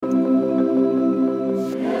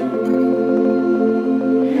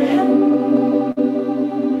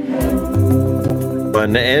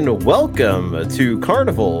everyone, and welcome to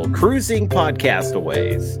Carnival Cruising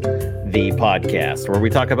Podcastaways, the podcast where we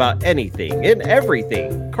talk about anything and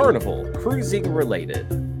everything Carnival Cruising related.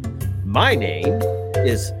 My name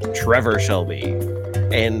is Trevor Shelby,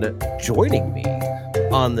 and joining me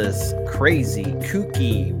on this crazy,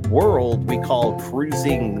 kooky world we call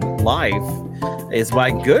cruising life is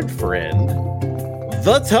my good friend,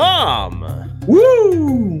 the Tom.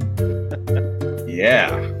 Woo!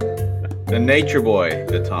 Yeah. The nature boy,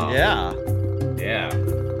 the Tom. Yeah. Yeah.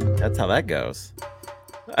 That's how that goes.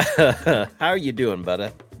 How are you doing,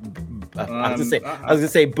 Buddha? I was gonna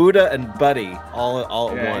say Buddha and Buddy all at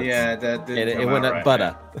once. Yeah, it went up, right,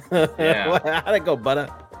 Buddha. Yeah. How'd it go,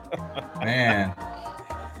 Buddha? Man,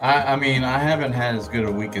 I mean, I haven't had as good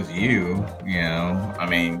a week as you. You know, I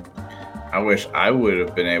mean, I wish I would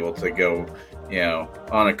have been able to go,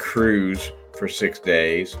 on a cruise for 6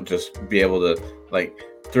 days, just be able to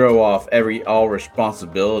throw off all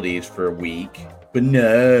responsibilities for a week, but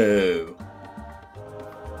no.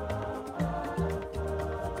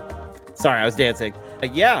 Sorry, I was dancing. I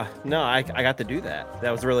got to do that.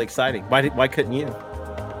 That was really exciting. Why couldn't you?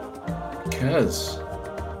 Because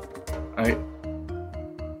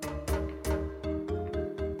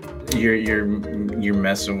you're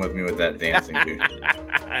messing with me with that dancing, dude.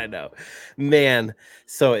 I know, man.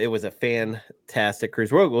 So it was a fantastic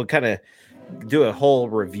cruise. We'll kind of do a whole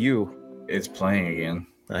review. It's playing again.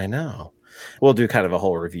 I know. We'll do kind of a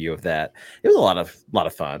whole review of that. It was a lot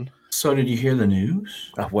of fun. So did you hear the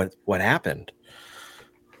news? What happened?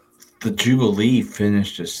 The Jubilee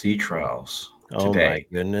finished its sea trials. Oh my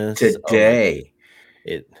goodness. Today.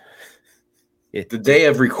 The day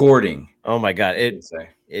of recording. Oh my God.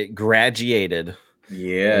 It graduated.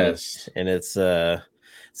 Yes. And it's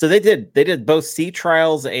so they did both sea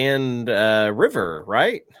trials and river,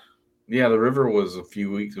 right? Yeah, the river was a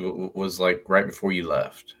few weeks. It was like right before you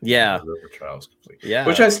left. Yeah, the river trials complete. Yeah,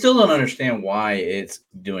 which I still don't understand why it's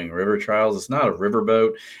doing river trials. It's not a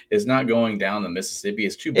riverboat. It's not going down the Mississippi.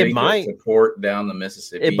 It's too big to port down the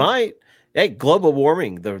Mississippi. It might. Hey, global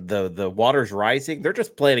warming. The water's rising. They're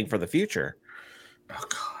just planning for the future. Oh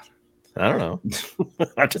God, I don't know.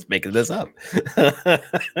 I'm just making this up.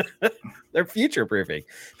 They're future proofing.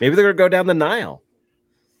 Maybe they're gonna go down the Nile.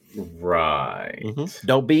 Right. Mm-hmm.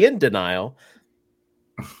 Don't be in denial.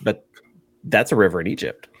 But that's a river in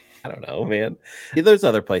Egypt. I don't know, man. There's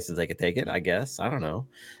other places they could take it, I guess. I don't know.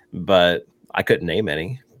 But I couldn't name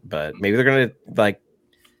any. But maybe they're going to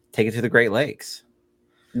take it to the Great Lakes.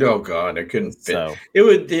 Oh God, it couldn't fit. So, it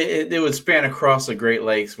would span across the Great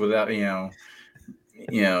Lakes without, they're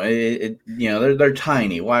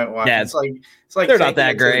tiny. Why? Yeah, it's like they're not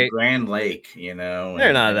that great. Grand Lake, They're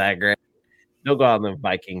not that great. Don't go on the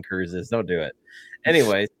Viking cruises. Don't do it.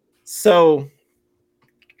 Anyways, so,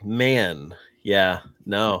 man, yeah,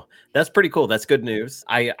 no, that's pretty cool. That's good news.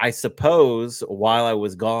 I suppose while I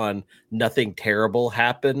was gone, nothing terrible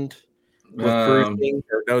happened with cruising,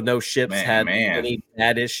 or no ships had any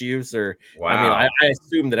bad issues. Or wow. I mean, I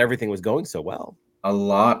assumed that everything was going so well. A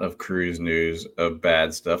lot of cruise news of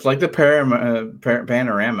bad stuff, like the panorama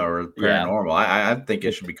or paranormal. Yeah. I think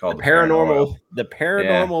it should be called the paranormal. The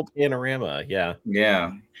paranormal panorama. Yeah.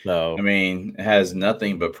 Yeah. So I mean, it has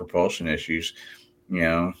nothing but propulsion issues.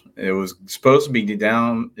 It was supposed to be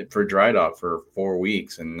down for dry dock for 4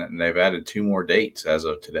 weeks, and they've added 2 more dates as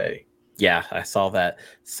of today. Yeah, I saw that.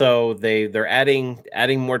 So they're adding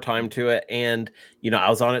more time to it, and I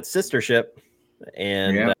was on its sister ship.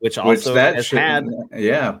 And which has had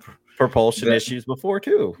propulsion issues before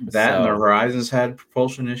too. And the Horizons had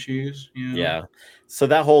propulsion issues. Yeah. So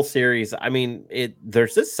that whole series, I mean,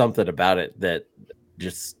 there's just something about it that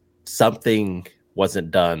just something wasn't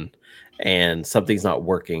done, and something's not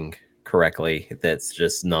working correctly. That's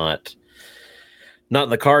just not in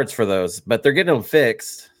the cards for those, but they're getting them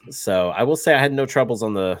fixed. So I will say I had no troubles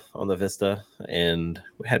on the Vista, and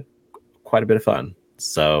we had quite a bit of fun.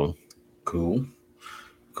 So. Cool.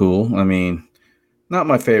 I mean, not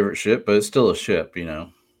my favorite ship, but it's still a ship,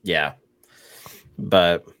 Yeah.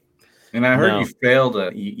 But. And I heard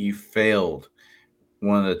you failed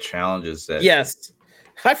one of the challenges that. Yes.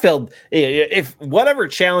 I failed. If whatever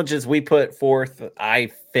challenges we put forth,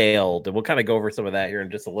 I failed. And we'll kind of go over some of that here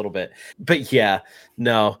in just a little bit. But yeah,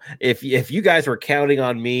 no, if you guys were counting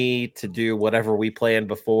on me to do whatever we planned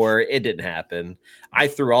before, it didn't happen. I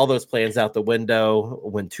threw all those plans out the window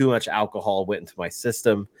when too much alcohol went into my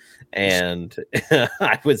system. And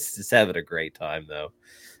I was just having a great time, though.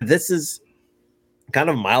 This is kind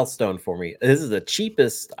of a milestone for me. This is the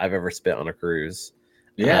cheapest I've ever spent on a cruise.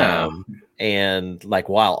 Yeah. And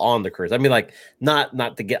while on the cruise, I mean,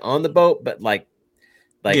 not to get on the boat, but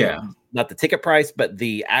Like Yeah. not the ticket price, but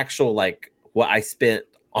the actual like what I spent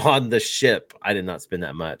on the ship. I did not spend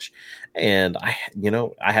that much. And I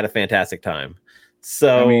had a fantastic time. I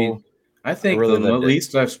So mean, I I think the really loved it.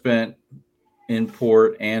 least I've spent in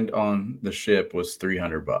port and on the ship was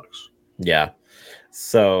 $300. Yeah.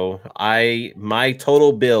 So my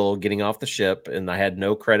total bill getting off the ship, and I had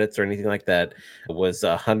no credits or anything like that, was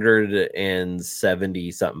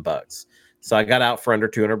 170 something bucks. So I got out for under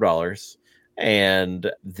 $200. And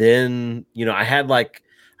then, I had like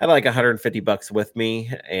 $150 with me,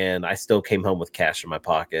 and I still came home with cash in my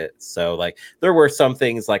pocket. So like there were some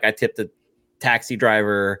things like I tipped a taxi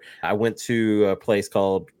driver. I went to a place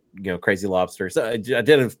called Crazy Lobster. So I did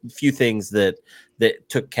a few things that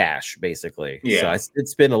took cash basically. So Yeah. I did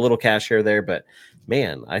spend a little cash here or there, but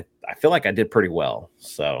man, I feel like I did pretty well.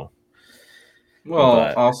 So, Well,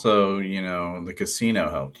 but also, the casino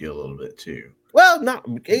helped you a little bit too. well, not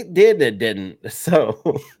it did, it didn't.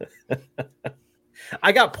 So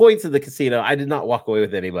I got points in the casino. I did not walk away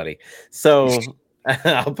with anybody. So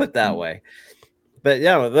I'll put that way. But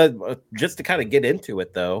yeah, just to kind of get into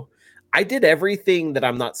it though, I did everything that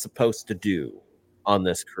I'm not supposed to do on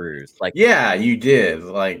this cruise. Like Yeah, you did.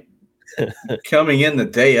 Like coming in the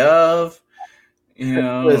day of, it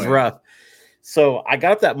was and rough. So I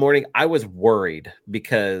got up that morning. I was worried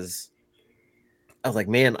because I was like,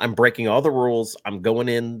 man, I'm breaking all the rules. I'm going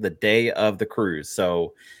in the day of the cruise.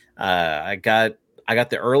 So I got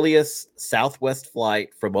the earliest Southwest flight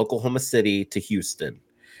from Oklahoma City to Houston.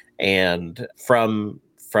 And from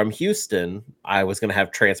Houston, I was going to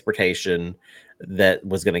have transportation that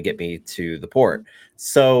was going to get me to the port.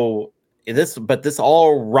 So this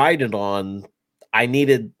all rided on, I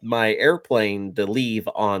needed my airplane to leave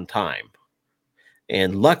on time.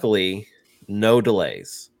 And luckily, no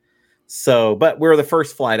delays. So, but we're the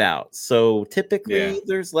first flight out. So yeah. typically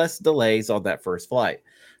there's less delays on that first flight.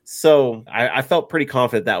 So I felt pretty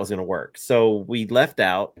confident that was going to work. So we left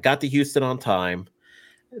out, got to Houston on time.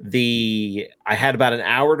 I had about an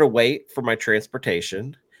hour to wait for my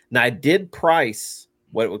transportation. Now I did price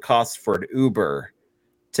what it would cost for an Uber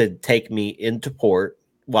to take me into port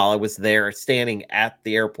while I was there standing at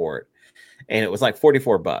the airport. And it was like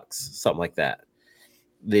 $44, something like that.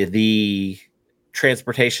 The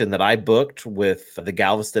transportation that I booked with the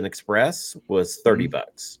Galveston Express was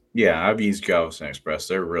 $30. Yeah, I've used Galveston Express.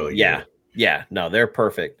 They're really Yeah. good. Yeah. No, they're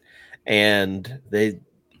perfect. And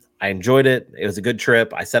I enjoyed it. It was a good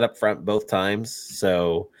trip. I sat up front both times.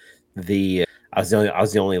 So I was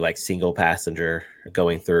the only like single passenger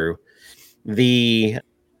going through.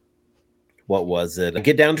 What was it? I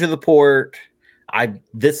get down to the port.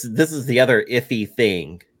 This is the other iffy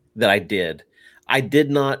thing that I did. I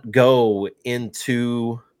did not go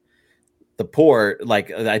into the port.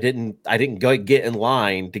 Like I didn't go get in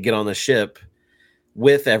line to get on the ship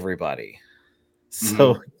with everybody.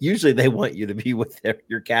 So usually they want you to be with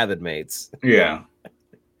your cabin mates. Yeah.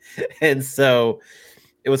 And so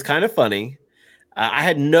it was kind of funny. I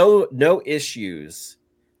had no issues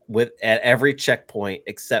with at every checkpoint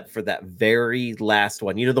except for that very last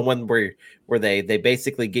one. The one where they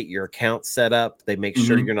basically get your account set up. They make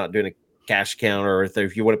sure you're not doing a cash count, or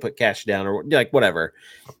if you want to put cash down or like whatever.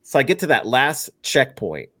 So I get to that last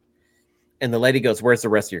checkpoint and the lady goes, "Where's the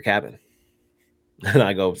rest of your cabin?" And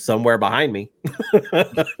I go, "Somewhere behind me."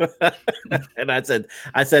 And I said,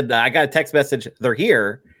 I got a text message. They're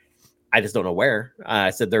here. I just don't know where.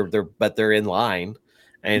 I said they're in line.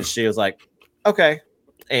 And she was like, "Okay."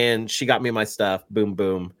 And she got me my stuff. Boom,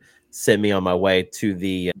 boom. Sent me on my way to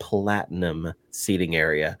the platinum seating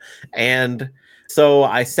area. And so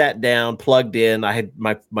I sat down, plugged in. I had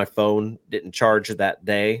my phone didn't charge that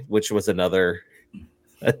day, which was another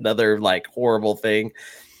like horrible thing.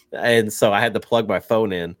 And so I had to plug my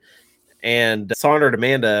phone in. And Sandra and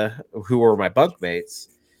Amanda, who were my bunkmates,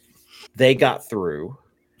 they got through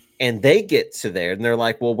and they get to there and they're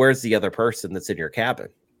like, "Well, where's the other person that's in your cabin?"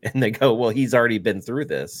 And they go, "Well, he's already been through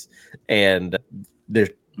this." And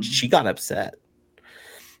she got upset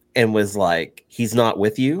and was like, "He's not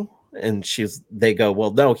with you?" And they go,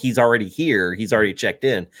 "Well, no, he's already here. He's already checked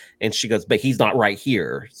in." And she goes, "But he's not right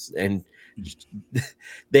here." And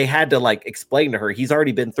they had to like explain to her, he's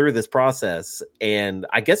already been through this process. And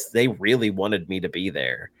I guess they really wanted me to be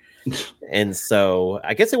there. And so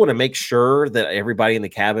I guess they want to make sure that everybody in the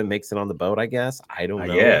cabin makes it on the boat, I guess. I don't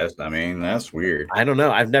know. Yes. I mean, that's weird. I don't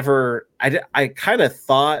know. I kind of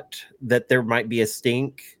thought that there might be a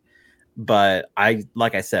stink, but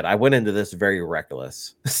like I said, I went into this very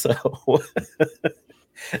reckless. So,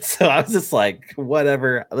 so I was just like,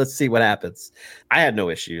 whatever, let's see what happens. I had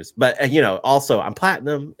no issues, but also I'm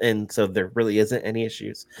platinum. And so there really isn't any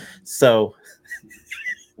issues. So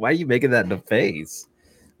Why are you making that in the face?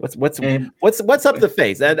 What's And up the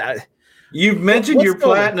face? And you've mentioned your going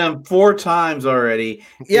on? platinum 4 times already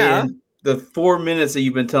Yeah. in the 4 minutes that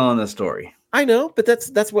you've been telling the story. I know, but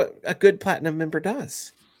that's what a good platinum member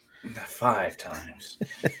does. 5 times.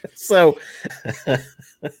 So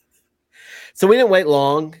we didn't wait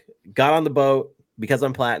long, got on the boat because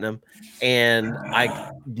I'm platinum, and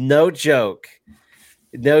I no joke,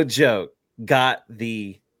 got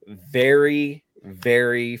the very,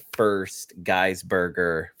 very first Guy's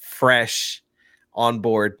Burger fresh on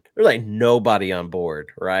board. There's like nobody on board,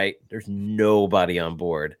 right? There's nobody on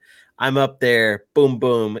board. I'm up there, boom,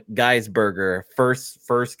 boom, Guy's Burger,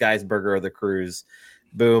 first Guy's Burger of the cruise.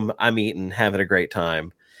 Boom, I'm eating, having a great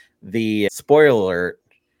time. The spoiler alert,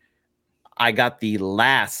 I got the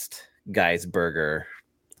last Guy's Burger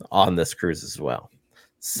on this cruise as well.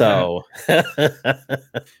 So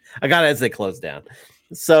I got it as they closed down.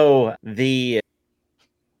 So the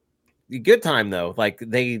good time though, like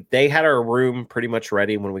they had our room pretty much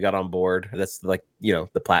ready when we got on board. That's like,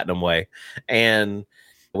 the platinum way. And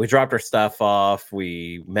we dropped our stuff off.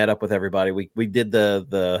 We met up with everybody. We did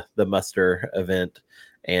the muster event,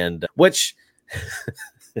 and which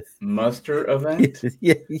muster event?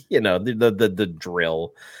 Yeah, the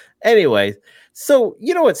drill. Anyway, so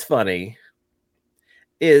what's funny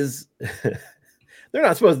is they're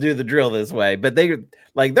not supposed to do the drill this way, but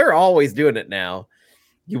they're always doing it now.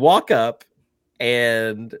 You walk up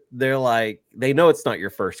and they're like, they know it's not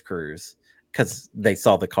your first cruise because they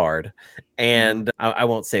saw the card, and I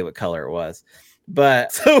won't say what color it was,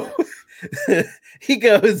 but so he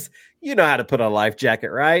goes, "You know how to put on a life jacket,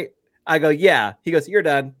 right?" I go, "Yeah." He goes, "You're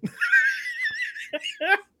done."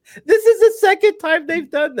 This is the second time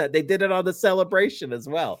they've done that. They did it on the Celebration as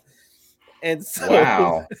well. And so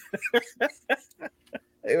wow.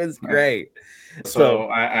 It was great. So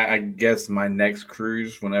I guess my next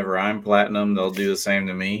cruise, whenever I'm platinum, they'll do the same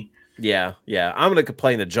to me. Yeah. I'm going to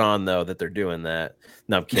complain to John, though, that they're doing that.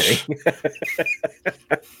 No, I'm kidding.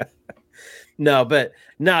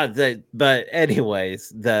 But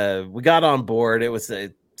anyways, we got on board. It was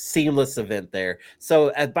a seamless event there.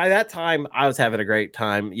 So by that time, I was having a great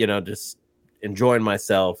time, just enjoying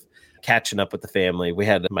myself, catching up with the family. We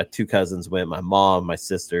had my 2 cousins went, my mom, my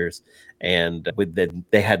sisters, and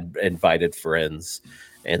they had invited friends.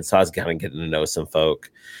 And so I was kind of getting to know some folk.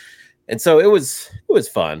 And so it was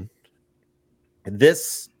fun.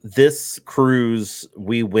 This cruise,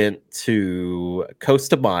 we went to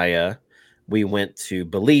Costa Maya, we went to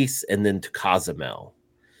Belize, and then to Cozumel.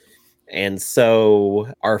 And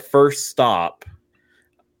so our first stop,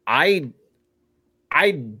 I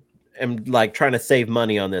am like trying to save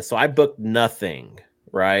money on this, so I booked nothing,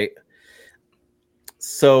 right?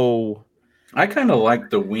 So I kind of like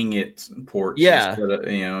the wing it ports,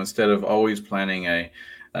 instead of always planning an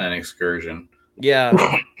excursion.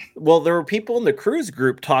 Yeah. Well, there were people in the cruise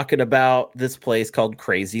group talking about this place called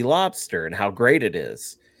Crazy Lobster and how great it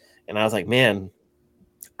is. And I was like, man,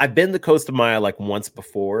 I've been to Costa Maya like once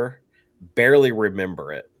before, barely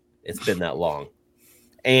remember it. It's been that long.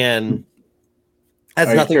 And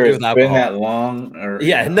has nothing to do with alcohol. Been that long?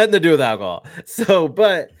 Nothing to do with alcohol. So,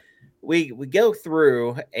 but we go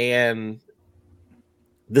through, and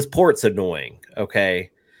this port's annoying, okay?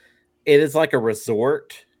 It is like a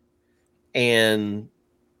resort, and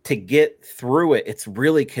to get through it, it's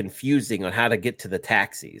really confusing on how to get to the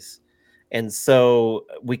taxis. And so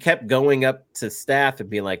we kept going up to staff and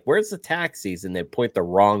being like, "Where's the taxis?" And they point the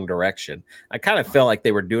wrong direction. I kind of felt like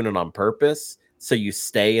they were doing it on purpose, so you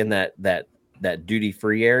stay in that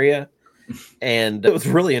duty-free area. And it was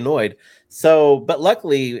really annoyed. So, but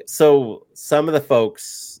luckily, so some of the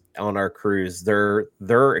folks on our cruise, their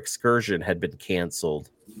excursion had been canceled.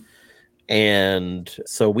 And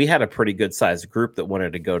so we had a pretty good sized group that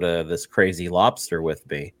wanted to go to this Crazy Lobster with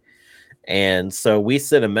me. And so we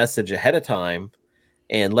sent a message ahead of time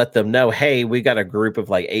and let them know, hey, we got a group of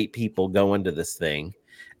like 8 people going to this thing.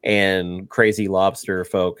 And Crazy Lobster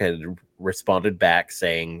folk had responded back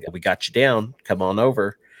saying, "We got you down. Come on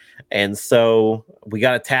over." And so we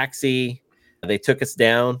got a taxi. They took us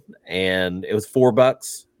down, and it was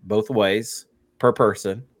 $4 both ways per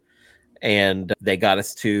person. And they got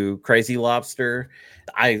us to Crazy Lobster.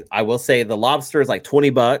 I will say the lobster is like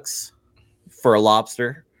 $20 for a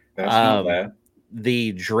lobster. That's not bad.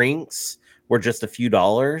 The drinks were just a few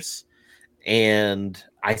dollars, and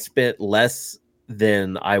I spent less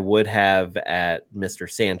than I would have at Mr.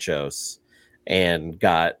 Sancho's and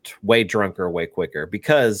got way drunker way quicker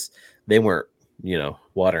because they weren't,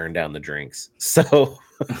 watering down the drinks. So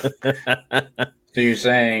So you're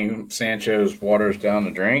saying Sancho's waters down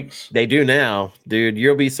the drinks? They do now, dude.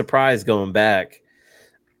 You'll be surprised going back.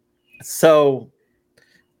 So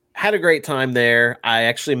had a great time there. I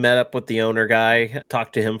actually met up with the owner guy,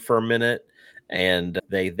 talked to him for a minute, and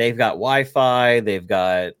they've got Wi-Fi. They've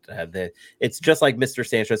got it's just like Mr.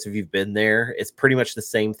 Sanchez. If you've been there, it's pretty much the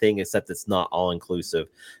same thing except it's not all inclusive.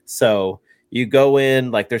 So you go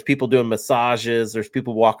in, like there's people doing massages, there's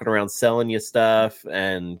people walking around selling you stuff,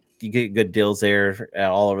 and you get good deals there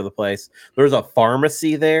all over the place. There's a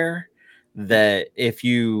pharmacy there that if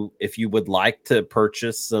you would like to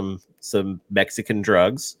purchase some Mexican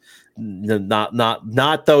drugs,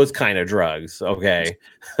 not those kind of drugs, okay.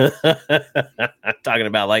 I'm talking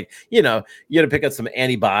about, like, you got to pick up some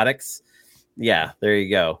antibiotics. Yeah, there you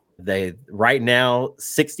go. They right now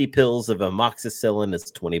 60 pills of amoxicillin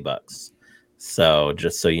is $20. So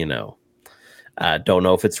just so you know, don't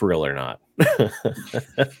know if it's real or not.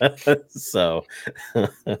 So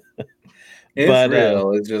it's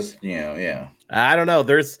real. It's just, yeah. I don't know.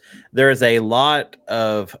 There's a lot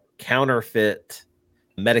of counterfeit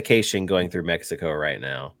medication going through Mexico right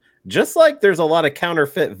now. Just like there's a lot of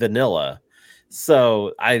counterfeit vanilla.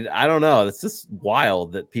 So I don't know. It's just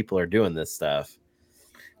wild that people are doing this stuff.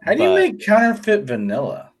 How do you make counterfeit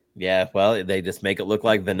vanilla? Yeah, well, they just make it look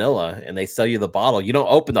like vanilla and they sell you the bottle. You don't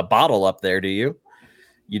open the bottle up there, do you?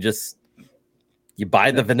 You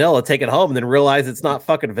buy the vanilla, take it home, and then realize it's not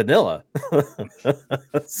fucking vanilla.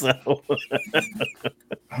 So,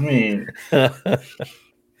 I mean, and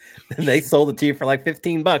they sold it to you for like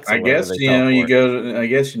 $15. I guess you go. I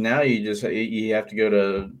guess now you have to go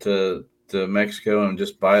to Mexico and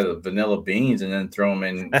just buy the vanilla beans and then throw them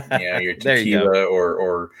in your tequila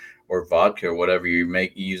or vodka or whatever you're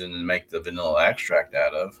using to make the vanilla extract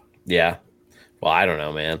out of. Yeah. Well, I don't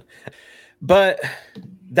know, man. But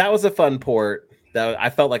that was a fun port. I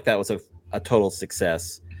felt like that was a total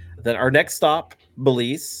success. Then our next stop,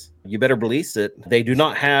 Belize. You better Belize it. They do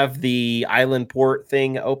not have the island port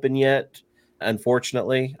thing open yet,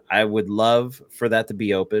 unfortunately. I would love for that to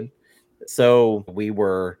be open. So we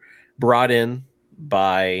were brought in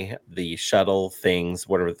by the shuttle things.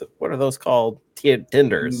 What are those called?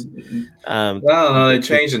 Tenders. I don't know. They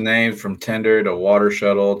changed the name from tender to water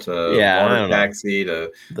shuttle to water taxi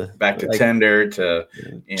to back to tender to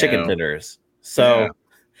chicken tenders. So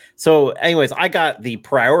anyways, I got the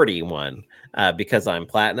priority one because I'm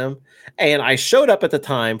platinum, and I showed up at the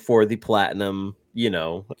time for the platinum.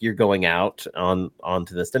 You're going out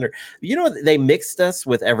onto this tender. They mixed us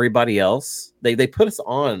with everybody else. They put us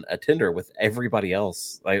on a tender with everybody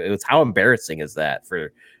else. Like, it was, how embarrassing is that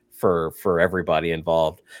for everybody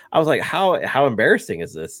involved? I was like, how embarrassing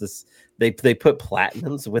is this? They put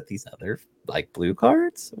platinums with these other like blue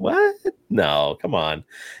cards? What? No, come on.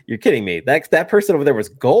 You're kidding me. That person over there was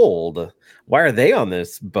gold. Why are they on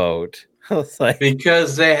this boat? I was like,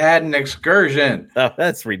 because they had an excursion. Oh,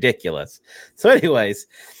 that's ridiculous. So anyways,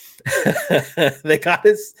 they got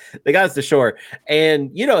us to shore.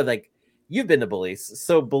 And like, you've been to Belize.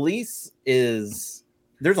 So Belize there's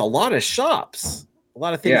a lot of shops, a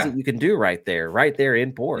lot of things that you can do right there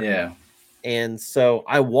in port. Yeah. And so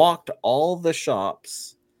I walked all the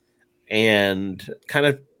shops and kind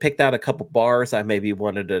of picked out a couple bars I maybe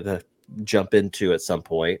wanted to jump into at some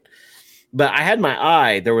point. But I had my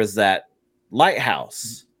eye, there was that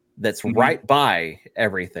lighthouse that's right by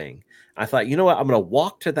everything. I thought, you know what? I'm going to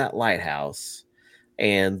walk to that lighthouse.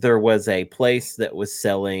 And there was a place that was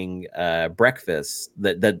selling breakfast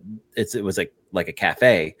it was like a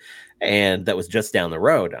cafe, and that was just down the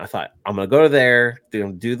road. I thought, I'm going to go there,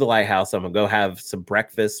 do the lighthouse. I'm going to go have some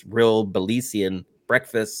breakfast, real Belizean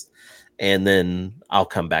breakfast, and then I'll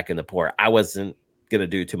come back in the port. I wasn't going to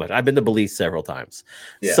do too much. I've been to Belize several times.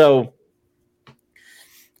 Yeah. So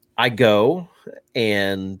I go,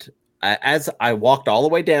 and as I walked all the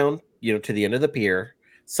way down, to the end of the pier.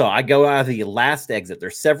 So I go out of the last exit.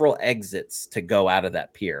 There's several exits to go out of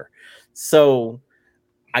that pier. So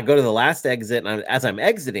I go to the last exit, and as I'm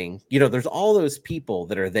exiting, there's all those people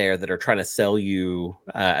that are there that are trying to sell you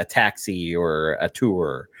a taxi or a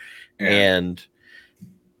tour. Yeah. And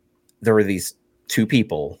there were these two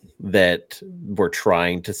people that were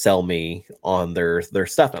trying to sell me on their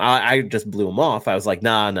stuff. And I just blew them off. I was like,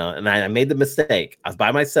 no. And I made the mistake. I was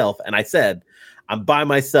by myself, and I said, I'm by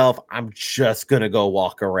myself. I'm just going to go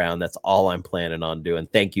walk around. That's all I'm planning on doing.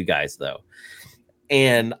 Thank you guys, though.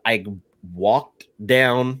 And I walked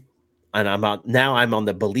down, and I'm on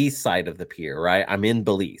the Belize side of the pier, right? I'm in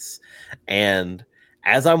Belize. And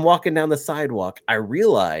as I'm walking down the sidewalk, I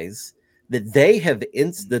realize that they have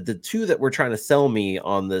the two that were trying to sell me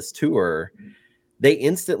on this tour, they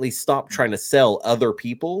instantly stopped trying to sell other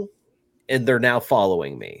people, and they're now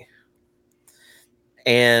following me.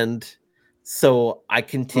 And so I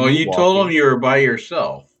continue. Well, you told them you were by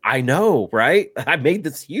yourself. I know, right? I made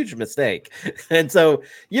this huge mistake. And so,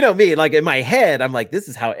 you know me, like in my head, I'm like, this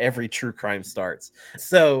is how every true crime starts.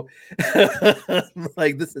 So,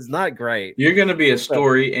 like, this is not great. You're going to be a So,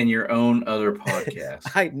 story in your own other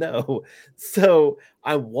podcast. I know. So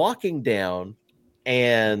I'm walking down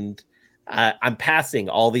and I'm passing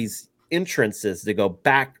all these entrances to go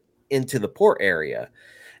back into the port area.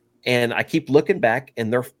 And I keep looking back,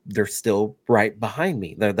 and they're still right behind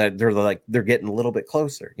me. They're like they're getting a little bit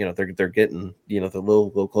closer. You know, they're getting, you know, the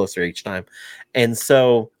little closer each time. And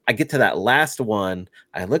so I get to that last one.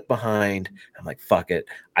 I look behind. I'm like, fuck it.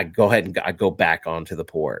 I go ahead and I go back onto the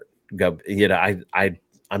port. Go, you know, I'm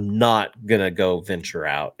not gonna go venture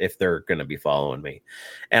out if they're gonna be following me.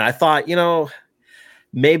 And I thought, you know,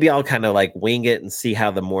 maybe I'll kind of like wing it and see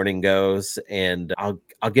how the morning goes, and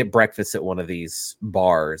I'll get breakfast at one of these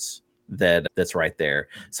bars that's right there.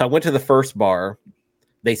 So I went to the first bar.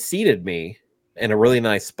 They seated me in a really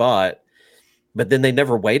nice spot, but then they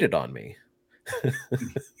never waited on me.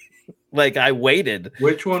 Like I waited.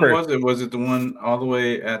 Which one was it? Was it the one all the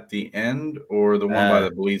way at the end, or the one by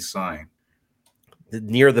the Belize sign?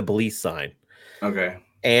 Near the Belize sign. Okay.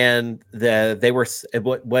 And they were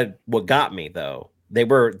what got me though. They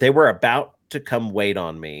were about to come wait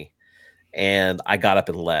on me, and I got up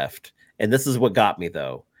and left. And this is what got me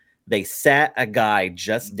though. They sat a guy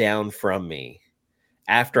just down from me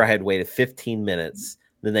after I had waited 15 minutes.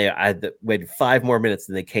 Then I had waited 5 more minutes,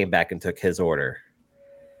 and they came back and took his order.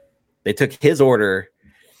 They took his order,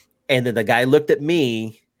 and then the guy looked at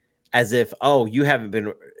me as if, "Oh, you haven't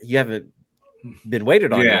been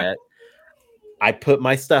waited on yet." I put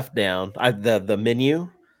my stuff down. The menu.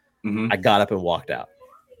 Mm-hmm. I got up and walked out.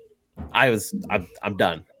 I'm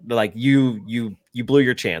done. Like you blew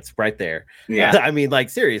your chance right there. Yeah. I mean,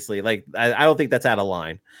 like seriously, like I don't think that's out of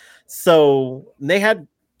line. So they had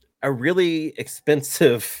a really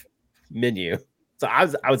expensive menu. So I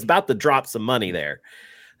was about to drop some money there.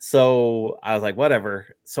 So I was like,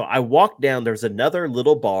 whatever. So I walked down. There's another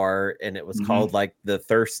little bar, and it was called like the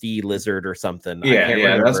Thirsty Lizard or something. Yeah, I can't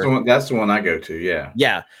remember. That's the one I go to. Yeah.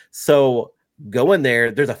 Yeah. So go in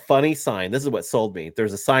there. There's a funny sign. This is what sold me.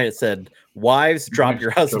 There's a sign that said, "Wives, drop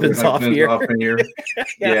your husbands off here."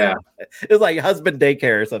 Yeah. It was like husband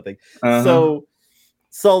daycare or something. So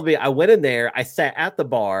sold me. I went in there. I sat at the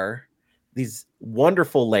bar. These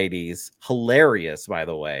wonderful ladies, hilarious, by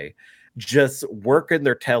the way, just working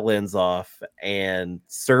their tail ends off and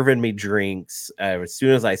serving me drinks. As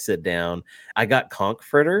soon as I sit down, I got conch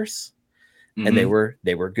fritters, and they were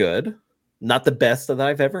good. Not the best that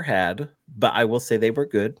I've ever had, but I will say they were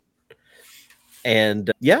good. And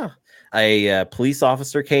a police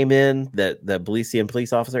officer came in, the Belizean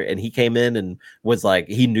police officer, and he came in and was like,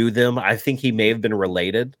 he knew them. I think he may have been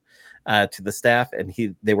related to the staff, and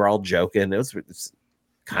they were all joking. It was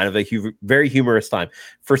kind of a very humorous time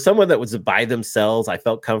for someone that was by themselves. I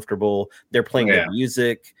felt comfortable. They're playing good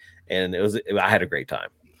music, and I had a great time.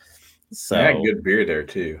 So I had good beer there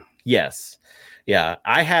too. Yes. Yeah.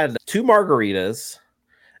 I had 2 margaritas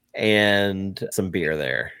and some beer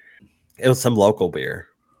there. It was some local beer.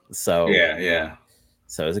 So yeah.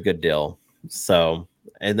 So it was a good deal. So,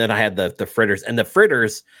 and then I had the fritters, and the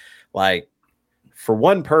fritters, like for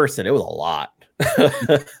one person, it was a lot.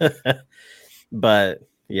 But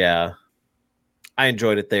yeah, I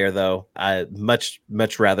enjoyed it there though. I much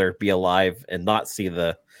rather be alive and not see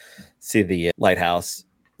the lighthouse.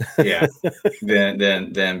 Yeah,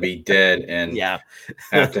 then be dead and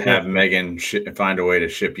have to have Megan find a way to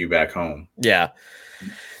ship you back home. Yeah.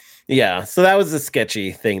 So that was a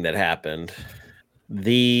sketchy thing that happened.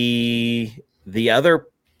 The other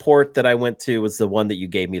port that I went to was the one that you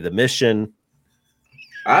gave me the mission.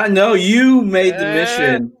 I know you made the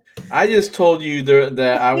mission. I just told you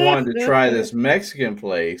that I wanted to try this Mexican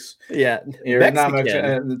place. Yeah, not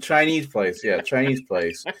Mexican, the Chinese place. Yeah, Chinese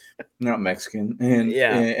place, not Mexican. And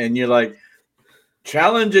and you're like,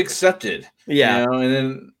 challenge accepted. Yeah,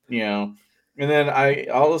 and then I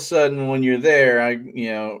all of a sudden when you're there,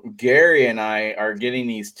 Gary and I are getting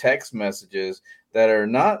these text messages that are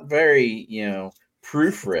not very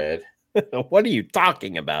proofread. What are you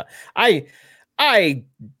talking about? I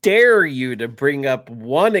dare you to bring up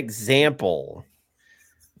one example.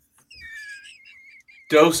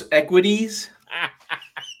 Dos Equities?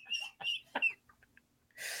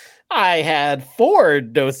 I had 4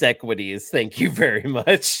 Dos Equities. Thank you very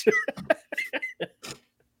much.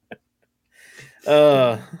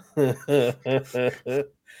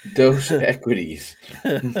 Dos Equities.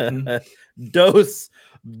 Dos.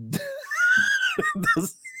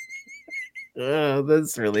 Oh,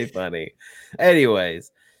 that's really funny.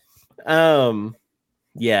 Anyways,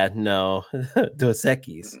 Yeah, no, Dos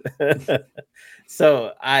Equis.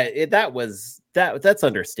 So that's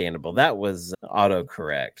understandable. That was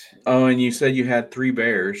autocorrect. Oh, and you said you had 3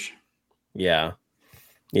 bears. Yeah,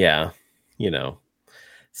 yeah, you know.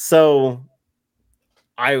 So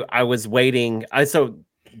I was waiting. So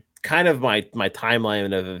kind of my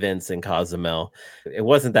timeline of events in Cozumel. It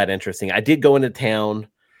wasn't that interesting. I did go into town.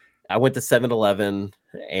 I went to 7-Eleven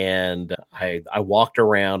and I walked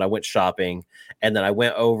around. I went shopping, and then I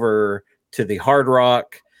went over to the Hard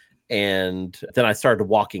Rock, and then I started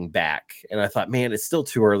walking back. And I thought, man, it's still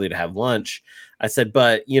too early to have lunch. I said,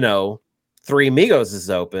 but Three Amigos is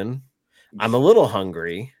open. I'm a little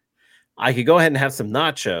hungry. I could go ahead and have some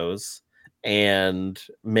nachos and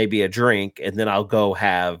maybe a drink, and then I'll go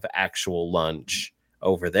have actual lunch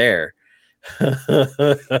over there.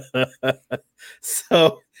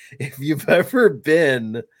 So if you've ever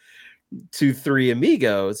been to Three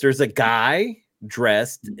Amigos, there's a guy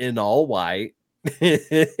dressed in all white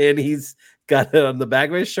and he's got it on the back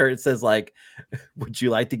of his shirt. It says like, would you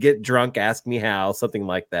like to get drunk? Ask me how, something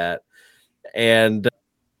like that. And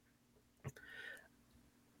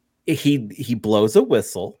he blows a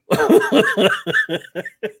whistle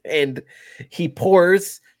and he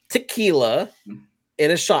pours tequila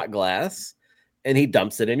in a shot glass and he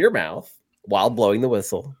dumps it in your mouth while blowing the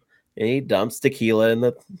whistle. And he dumps tequila in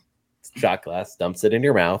the shot glass, dumps it in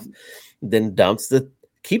your mouth, then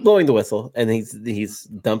keep blowing the whistle, and he's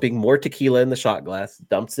dumping more tequila in the shot glass,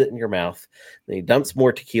 dumps it in your mouth. Then he dumps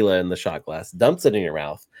more tequila in the shot glass, dumps it in your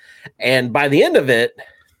mouth. And by the end of it,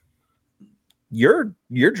 you're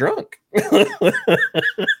drunk.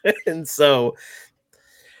 And so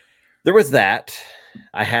there was that.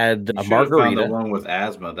 I had a margarita. Found the one with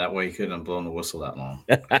asthma. That way he couldn't have blown the whistle that long.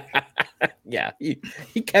 Yeah,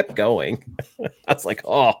 he kept going. I was like,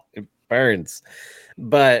 oh, it burns.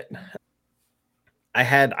 But I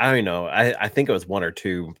don't know, I think it was 1 or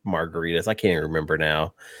 2 margaritas. I can't even remember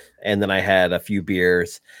now. And then I had a few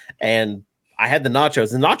beers, and I had the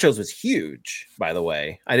nachos. The nachos was huge, by the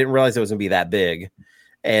way. I didn't realize it was going to be that big.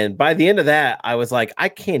 And by the end of that, I was like, I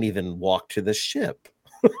can't even walk to the ship.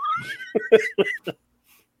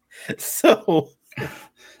 So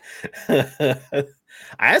I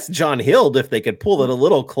asked John Hild if they could pull it a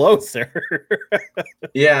little closer.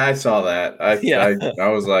 Yeah, I saw that. I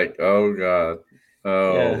was like, oh God.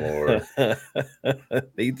 Oh yeah. Lord.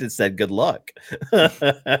 He just said good luck.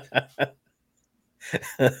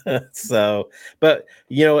 So, but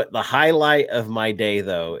the highlight of my day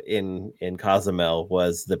though in Cozumel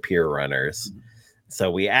was the pier runners. So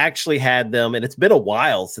we actually had them, and it's been a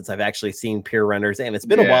while since I've actually seen pier runners, and it's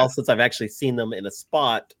been a while since I've actually seen them in a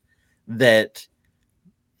spot that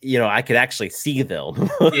I could actually see them.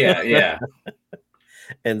 Yeah.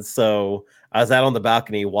 And so I was out on the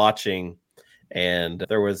balcony watching, and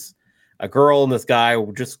there was a girl and this guy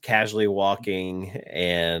just casually walking,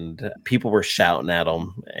 and people were shouting at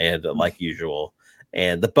them, and like usual.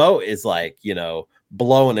 And the boat is like,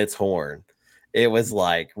 blowing its horn. It was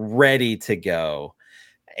like ready to go.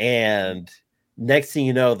 And next thing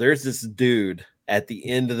you know, there's this dude at the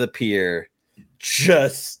end of the pier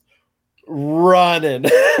just running.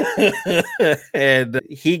 And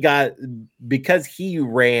because he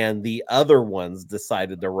ran, the other ones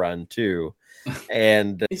decided to run too.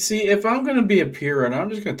 And you see, if I'm going to be a pier runner, I'm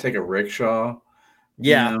just going to take a rickshaw.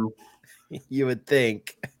 Yeah, you would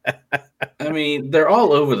think. I mean, they're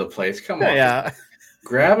all over the place. Come on. Yeah.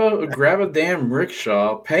 Grab a damn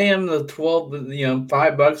rickshaw, pay them the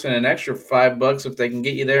 $5 and an extra $5 if they can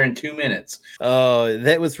get you there in 2 minutes. Oh,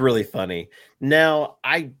 that was really funny. Now,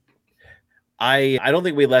 I don't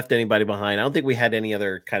think we left anybody behind. I don't think we had any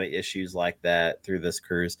other kind of issues like that through this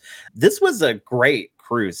cruise. This was a great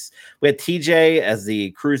cruise. We had TJ as the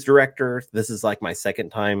cruise director. This is like my second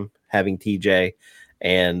time having TJ,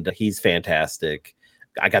 and he's fantastic.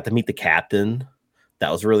 I got to meet the captain. That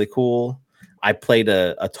was really cool. I played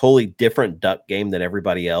a totally different duck game than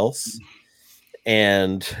everybody else.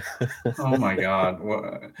 And oh my God.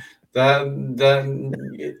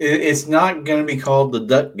 It's not going to be called the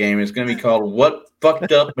duck game. It's going to be called what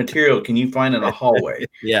fucked up material can you find in a hallway?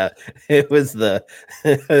 Yeah, it was that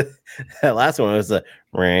last one was the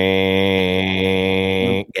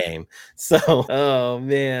game. So, oh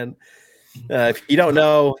man, if you don't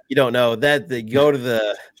know, you don't know that.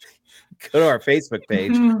 Go to our Facebook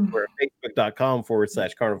page. We're at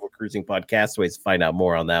facebook.com/Carnival Cruising Podcast. Ways to find out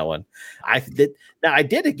more on that one. I did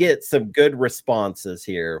get some good responses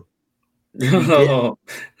here. I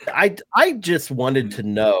just wanted to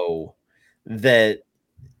know that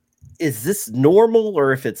is this normal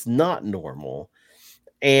or if it's not normal.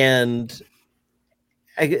 And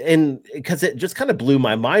and because it just kind of blew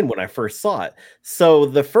my mind when I first saw it. So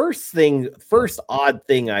the first odd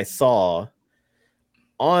thing I saw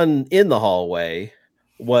in the hallway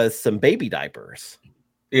was some baby diapers.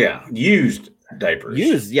 Yeah, used diapers.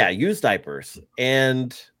 Used diapers.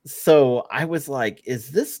 And so I was like,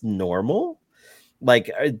 is this normal?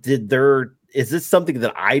 Like, is this something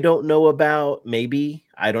that I don't know about? Maybe,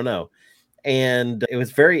 I don't know. And it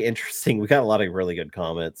was very interesting. We got a lot of really good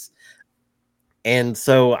comments. And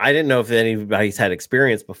so I didn't know if anybody's had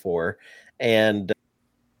experience before. And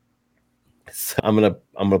so I'm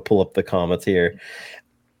gonna pull up the comments here.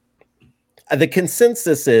 The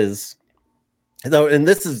consensus is, though, and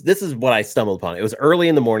this is what I stumbled upon. It was early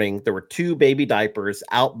in the morning. There were 2 baby diapers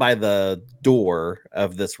out by the door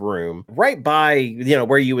of this room, right by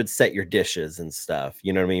where you would set your dishes and stuff.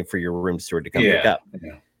 You know what I mean, for your room steward to come pick up.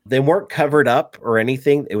 Yeah. They weren't covered up or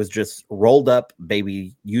anything. It was just rolled up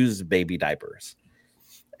used baby diapers.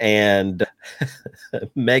 And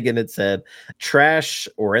Megan had said, trash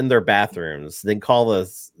or in their bathrooms, then call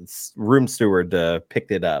the room steward to pick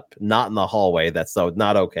it up. Not in the hallway. That's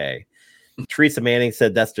not okay. Teresa Manning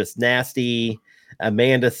said, that's just nasty.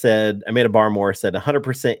 Amanda Barmore said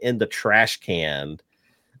 100% in the trash can.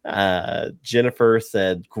 Jennifer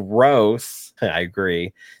said, gross. I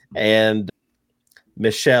agree. And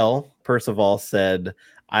Michelle Percival said,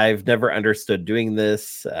 I've never understood doing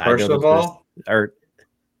this. Percival? Or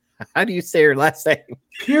how do you say her last name?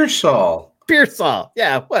 Pearsall.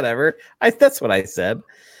 Yeah, whatever. That's what I said.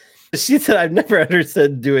 She said, I've never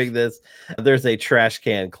understood doing this. There's a trash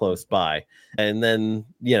can close by. And then,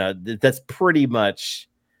 that's pretty much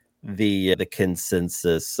the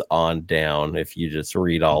consensus on down. If you just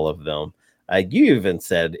read all of them, you even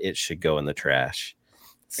said it should go in the trash.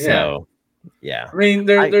 So, yeah. I mean,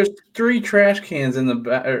 there's 3 trash cans in the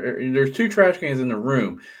there's 2 trash cans in the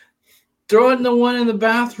room. Throw it in the one in the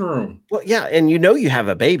bathroom. Well, yeah, and you have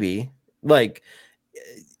a baby. Like,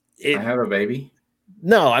 I have a baby?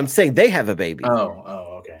 No, I'm saying they have a baby.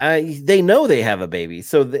 Oh, okay. They know they have a baby,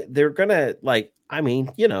 so they're gonna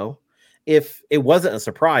if it wasn't a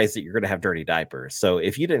surprise that you're gonna have dirty diapers. So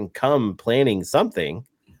if you didn't come planning something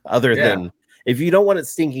other than if you don't want it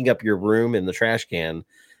stinking up your room in the trash can,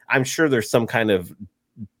 I'm sure there's some kind of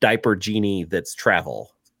diaper genie that's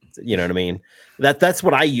travel. You know what I mean? That's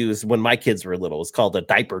what I used when my kids were little. It was called a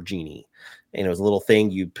diaper genie, and it was a little thing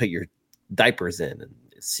you put your diapers in and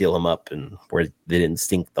seal them up, and where they didn't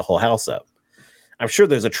stink the whole house up. I'm sure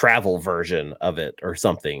there's a travel version of it or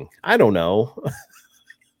something. I don't know.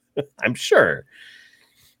 I'm sure,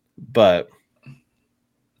 but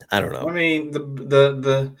I don't know. I mean,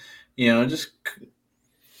 the just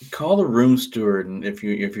call the room steward, and if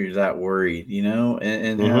you're that worried,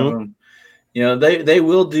 and have them. They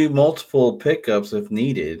will do multiple pickups if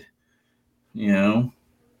needed, but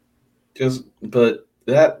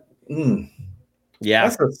that,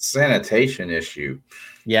 that's a sanitation issue.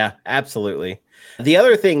 Yeah, absolutely.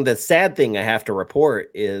 The sad thing I have to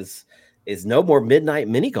report is no more midnight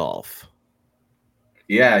mini golf.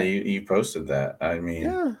 Yeah, you posted that. I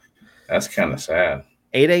mean, that's kind of sad.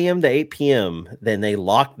 8 a.m. to 8 p.m. Then they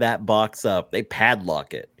lock that box up. They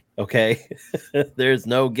padlock it. Okay. There's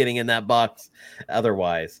no getting in that box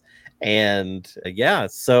otherwise. And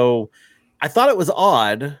so I thought it was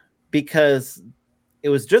odd because it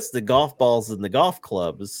was just the golf balls and the golf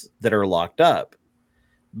clubs that are locked up.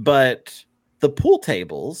 But the pool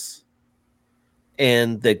tables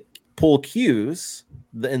and the pool cues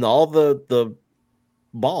and all the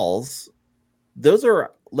balls, those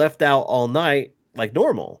are left out all night like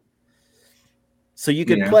normal. So you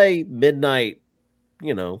could play midnight,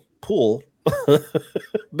 pool,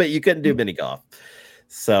 but you couldn't do mini golf.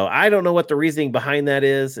 So I don't know what the reasoning behind that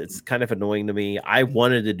is. It's kind of annoying to me. I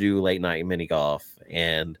wanted to do late night mini golf,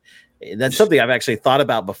 and that's something I've actually thought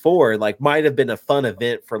about before. Like, might have been a fun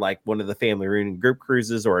event for like one of the family reunion group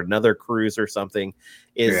cruises or another cruise or something,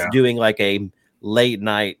 is doing like a late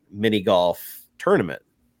night mini golf tournament.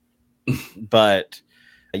 But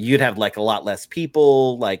you'd have like a lot less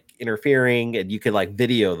people like interfering, and you could like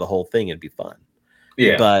video the whole thing. It'd be fun.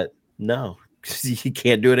 Yeah. But no, you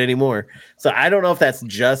can't do it anymore. So I don't know if that's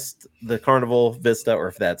just the Carnival Vista or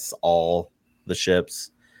if that's all the ships.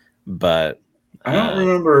 But I don't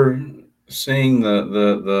remember seeing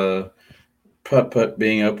the putt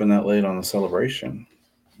being open that late on the Celebration.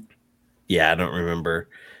 Yeah, I don't remember.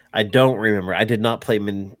 I did not play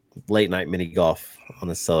late night mini golf on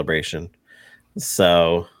the Celebration.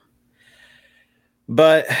 So,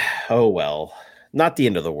 but oh well, not the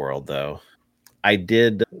end of the world though. I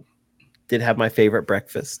did have my favorite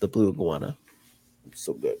breakfast, the blue iguana.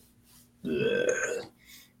 So good. Ugh.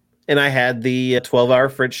 And I had the 12-hour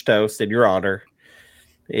French toast in your honor.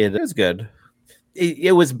 It was good.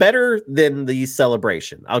 It was better than the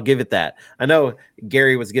celebration. I'll give it that. I know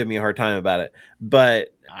Gary was giving me a hard time about it,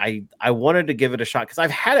 but I wanted to give it a shot because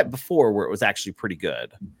I've had it before where it was actually pretty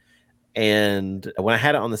good. And when I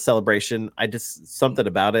had it on the celebration, something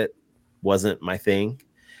about it wasn't my thing.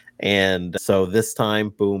 And so this time,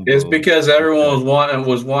 boom. It's because everyone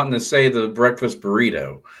was wanting to say the breakfast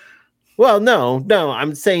burrito. Well, no,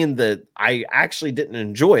 I'm saying that I actually didn't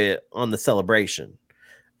enjoy it on the celebration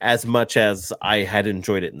as much as I had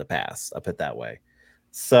enjoyed it in the past. I'll put it that way.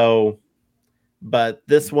 So, but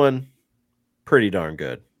this one, pretty darn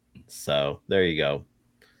good. So there you go.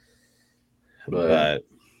 But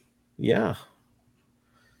yeah,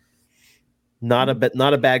 not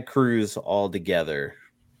a bad cruise altogether.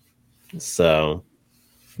 So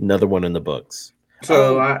another one in the books.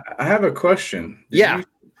 So I have a question.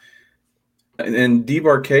 In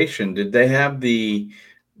Debarkation, did they have the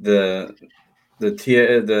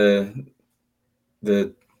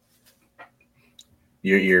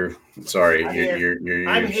you're sorry, you're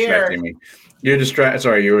distracting me.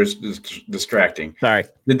 Sorry, you were distracting. Sorry.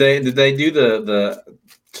 Did they do the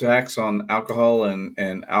tax on alcohol and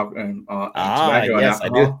tobacco and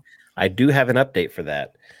alcohol? I do have an update for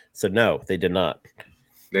that. So no, they did not.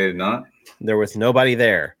 They did not? There was nobody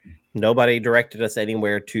there. Nobody directed us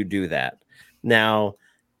anywhere to do that. Now,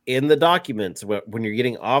 in the documents, when you're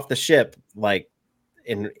getting off the ship, like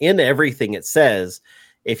in everything, it says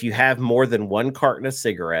if you have more than one carton of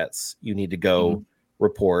cigarettes, you need to go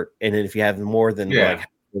report. And then if you have more than like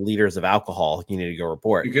liters of alcohol, you need to go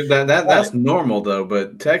report. Because that's normal though,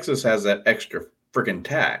 but Texas has that extra freaking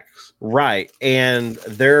tax. Right. And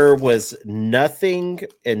there was nothing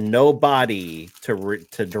and nobody to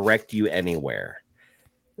direct you anywhere.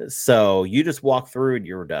 So you just walk through and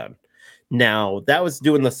you're done. Now, that was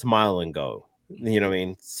doing the smile and go. You know what I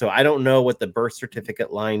mean? So I don't know what the birth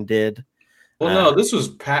certificate line did. Well, no, this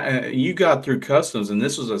was you got through customs, and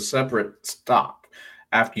this was a separate stop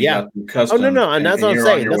after you got through customs. Oh, no, and that's what I'm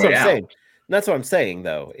saying. That's what I'm saying. That's what I'm saying,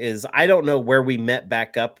 though, is I don't know where we met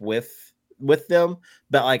back up with them,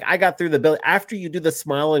 but like I got through the building after you do the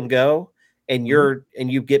smile and go, and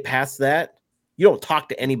you get past that, you don't talk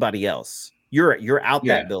to anybody else. You're out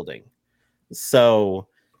that building. So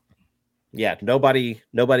yeah, nobody.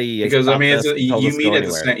 Because I mean, you meet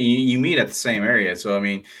at the same area. So I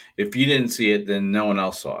mean, if you didn't see it, then no one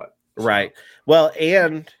else saw it. So. Right. Well,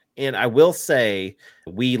 and I will say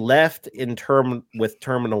we left with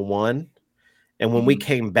Terminal 1, and when we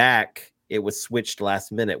came back, it was switched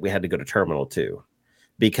last minute. We had to go to Terminal 2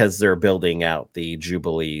 because they're building out the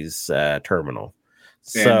Jubilee's terminal.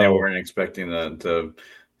 And they weren't expecting to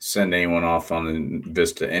send anyone off on the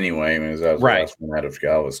Vista anyway, because that was the last one out of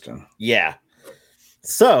Galveston. Yeah.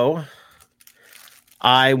 So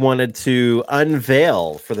I wanted to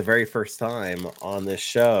unveil for the very first time on this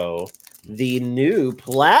show the new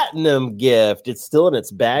platinum gift. It's still in its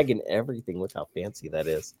bag and everything. Look how fancy that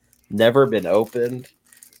is. Never been opened.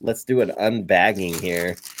 Let's do an unbagging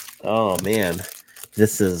here. Oh man,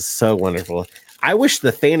 this is so wonderful. I wish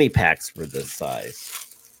the fanny packs were this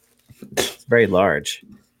size. It's very large.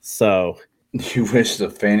 So you wish the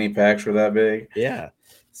fanny packs were that big? Yeah.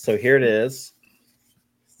 So here it is.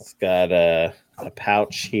 It's got a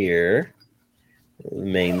pouch here.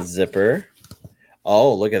 Main zipper.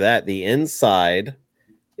 Oh, look at that. The inside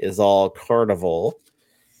is all Carnival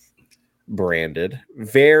branded.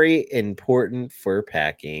 Very important for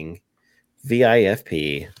packing.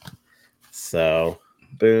 VIFP. So,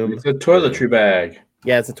 boom. It's a toiletry bag.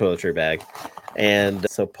 Yeah, it's a toiletry bag. And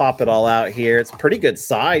so pop it all out here. It's a pretty good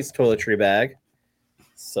size toiletry bag.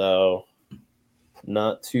 So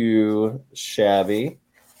not too shabby.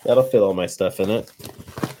 That'll fit all my stuff in it.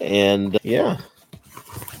 And yeah.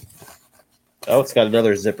 Oh, it's got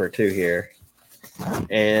another zipper too here.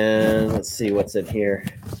 And let's see what's in here.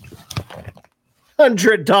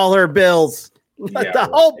 $100 bills. Yeah, the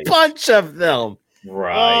whole bunch of them.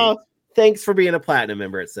 Right. Thanks for being a platinum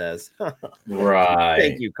member, it says. Right.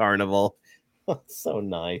 Thank you, Carnival. So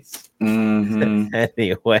nice. Mm-hmm.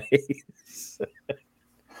 Anyways,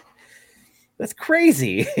 that's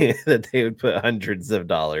crazy that they would put hundreds of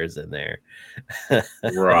dollars in there.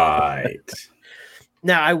 Right.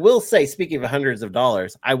 Now, I will say, speaking of hundreds of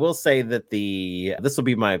dollars, I will say that this will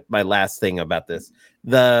be my last thing about this.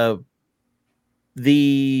 The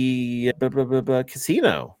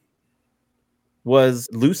casino was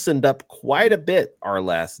loosened up quite a bit our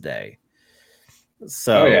last day.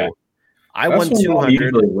 So I won 200.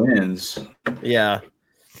 Usually wins. Yeah.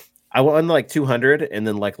 I won like 200 and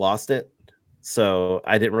then like lost it. So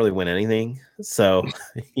I didn't really win anything. So,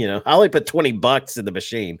 I only put $20 in the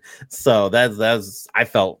machine. So that's I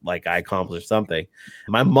felt like I accomplished something.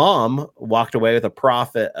 My mom walked away with a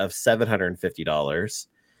profit of $750.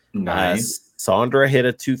 Nice. Sandra hit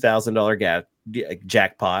a $2,000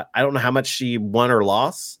 jackpot. I don't know how much she won or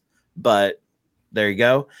lost, but there you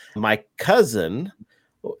go. My cousin,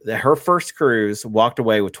 her first cruise, walked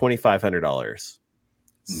away with $2,500.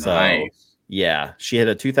 So Nice. yeah, she hit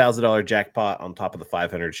a $2,000 jackpot on top of the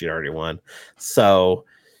 500 she'd already won. So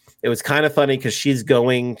it was kind of funny because she's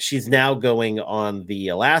now going on the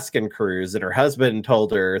Alaskan cruise, and her husband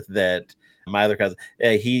told her that my other cousin,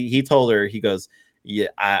 he told her, he goes, yeah,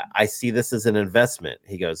 I see this as an investment.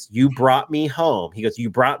 He goes, you brought me home. He goes,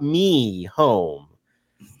 you brought me home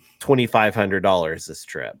 $2,500 this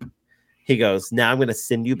trip. He goes, now I'm going to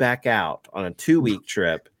send you back out on a 2-week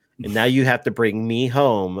trip. And now you have to bring me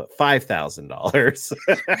home $5,000.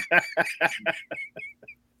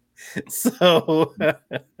 So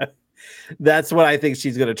that's what I think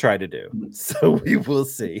she's going to try to do. So we will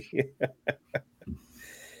see.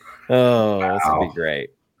 Oh, this will be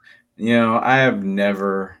great. I have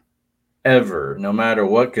never, ever, no matter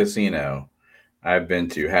what casino I've been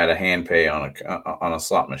to, had a hand pay on a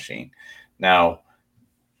slot machine. Now,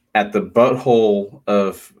 at the butthole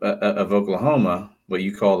of Oklahoma, what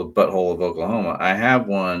you call the butthole of Oklahoma, I have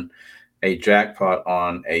won a jackpot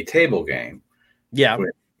on a table game. Yeah.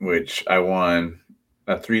 Which I won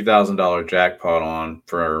a $3,000 jackpot on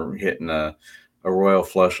for hitting a royal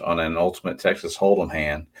flush on an ultimate Texas Hold'em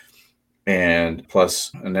hand. And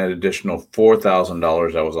plus an additional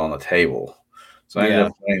 $4,000 that was on the table. So I ended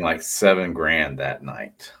up playing like $7,000 that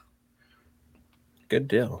night. Good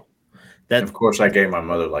deal. And of course, I gave my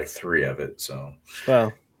mother like 3 of it. So,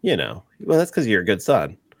 well, that's because you're a good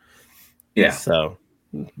son. Yeah. So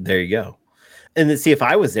there you go. And then see, if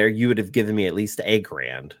I was there, you would have given me at least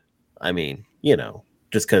 $1,000. I mean,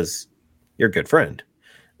 just because you're a good friend.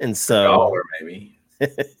 And so, $1 maybe.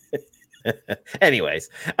 Anyways,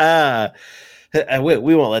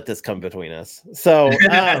 we won't let this come between us. So,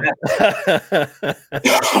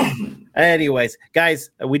 anyways,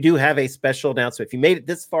 guys, we do have a special announcement. If you made it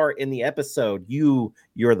this far in the episode,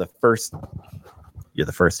 you're the first. You're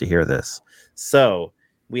the first to hear this. So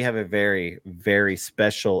we have a very, very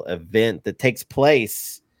special event that takes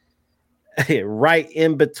place right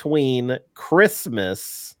in between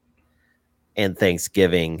Christmas and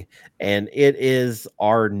Thanksgiving, and it is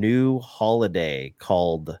our new holiday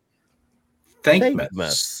called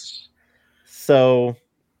Thankmas. So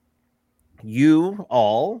you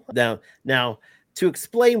all now to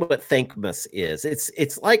explain what Thankmas is,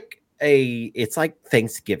 it's like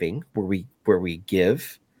Thanksgiving where we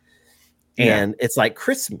give, and it's like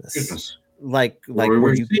Christmas. like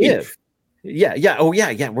where you give.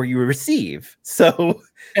 Where you receive. So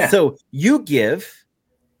you give,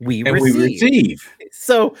 we receive.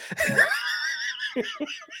 So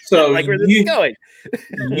like where this is going.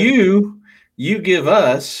 you give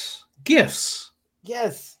us gifts.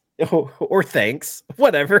 Yes. Or thanks.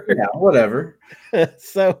 Whatever. Yeah, whatever.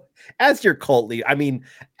 So as your cult leader, I mean,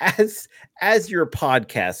 as your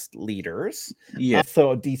podcast leaders. Yeah.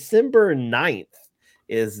 So December 9th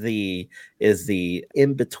is the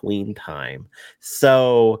in-between time.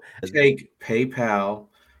 So take PayPal.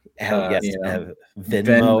 Venmo.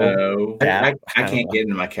 I can't get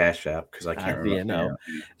into my Cash App because I can't remember.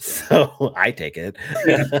 So I take it.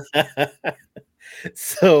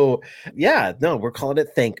 So we're calling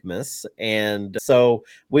it Thankmas, and so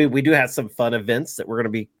we do have some fun events that we're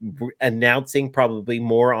going to be announcing probably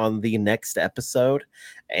more on the next episode,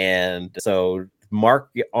 and so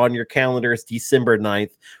mark on your calendars December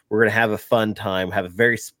 9th. We're going to have a fun time, have a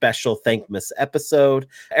very special Thankmas episode.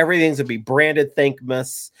 Everything's going to be branded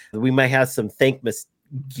Thankmas. We might have some Thankmas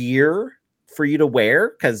gear for you to wear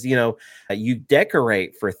because you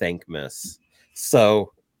decorate for Thankmas,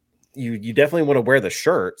 so you definitely want to wear the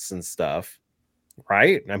shirts and stuff,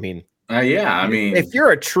 right? I mean, if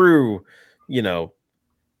you're a true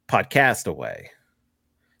podcast away,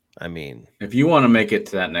 I mean, if you want to make it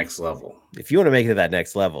to that next level, you're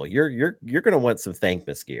going to want some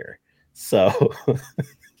Thankmas gear. So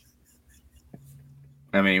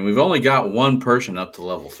I mean, we've only got one person up to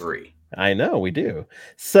level 3. I know we do.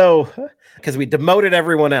 So because we demoted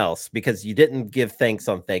everyone else because you didn't give thanks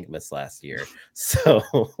on Thankmas last year. So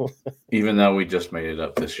even though we just made it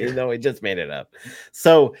up this year.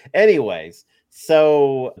 So anyways,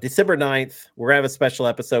 so December 9th, we're going to have a special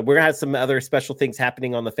episode. We're going to have some other special things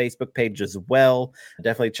happening on the Facebook page as well.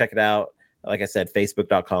 Definitely check it out. Like I said,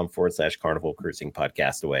 facebook.com/Carnival Cruising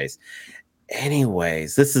Podcastaways.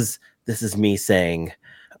 Anyways, this is me saying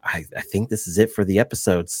I think this is it for the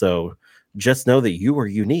episode. So just know that you are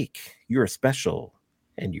unique, you are special,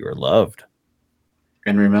 and you are loved.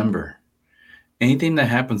 And remember, anything that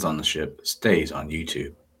happens on the ship stays on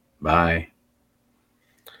YouTube. Bye.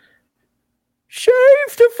 Shave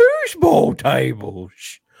the foosball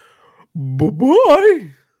tables.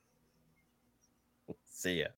 Bye-bye. See ya.